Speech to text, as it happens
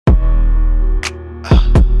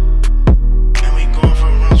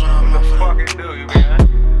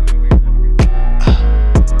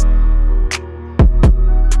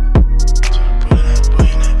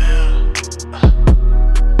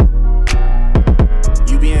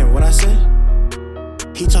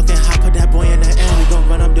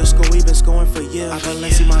I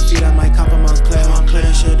Balenci my feet, I might cop a Moncler. Moncler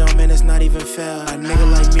and shit don't mean it's not even fair. A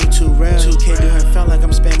nigga like me too rare. 2K doing felt like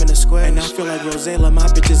I'm spamming the square. And I feel like Rosella, my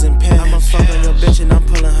bitch is impaired. I'ma fuck on your bitch and I'm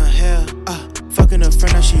pulling her hair. Fucking a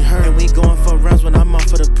friend that she hurt. And we going for rounds when I'm off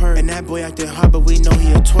for the perk. And that boy acting hard, but we know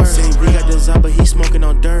he a twerk. Say we got the zop, but he smoking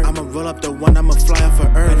on dirt. I'ma roll up the one, I'ma fly off for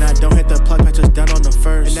earth. And I don't hit the plug, patch us down on the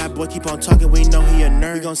first. And that boy keep on talking, we know he a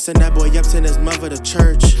nerd. We gon' send that boy up, send his mother to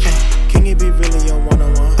church. Can he be really your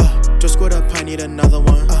one-on-one? Just squirt up, I need another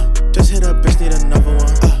one. Just hit a bitch, need another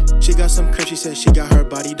one. She got some crib, she said she got her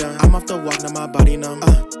body done. I'm off the walk, now my body numb.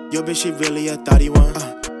 Yo bitch, she really a thotty one.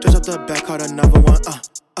 Just up the back, caught another one.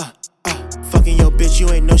 Fucking your bitch, you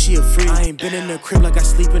ain't know she a freak. I ain't been in the crib like I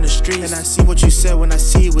sleep in the streets. And I see what you said when I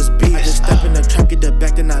see it was beef. I just step in the trap, get the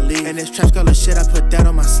back, then I leave. And this trap scholar shit, I put that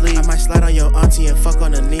on my sleeve. I might slide on your auntie and fuck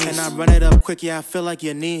on her knees. And I run it up quick, yeah, I feel like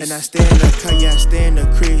your niece. And I stay in the cut, yeah, I stay in the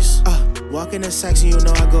crease. Walk in the section, you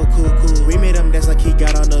know I go cuckoo. We made him dance like he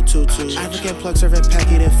got on the tutu. African plug serving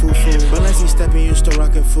packy than fufu. Balenci stepping, used to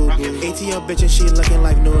rockin' fubu. ATL bitch and she looking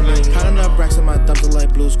like Nunu. Counting up racks and my thumbs are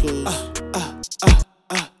like Blue's Clues.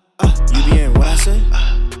 UBN, what I say?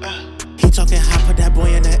 He talking hot, put that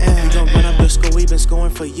boy in the air. We gon' run up the score, we been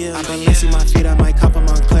scoring for years. I Balenci my feet, I might cop a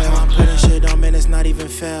Moncler. I'm putting shit on, man, it's not even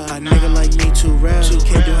fair. A nigga like me too rare.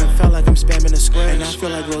 2K doing felt like I'm spamming the square. And I feel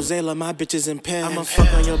like Rosella, my bitch is impaired. I'ma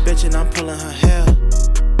fuck on your bitch and I'm pulling her hair.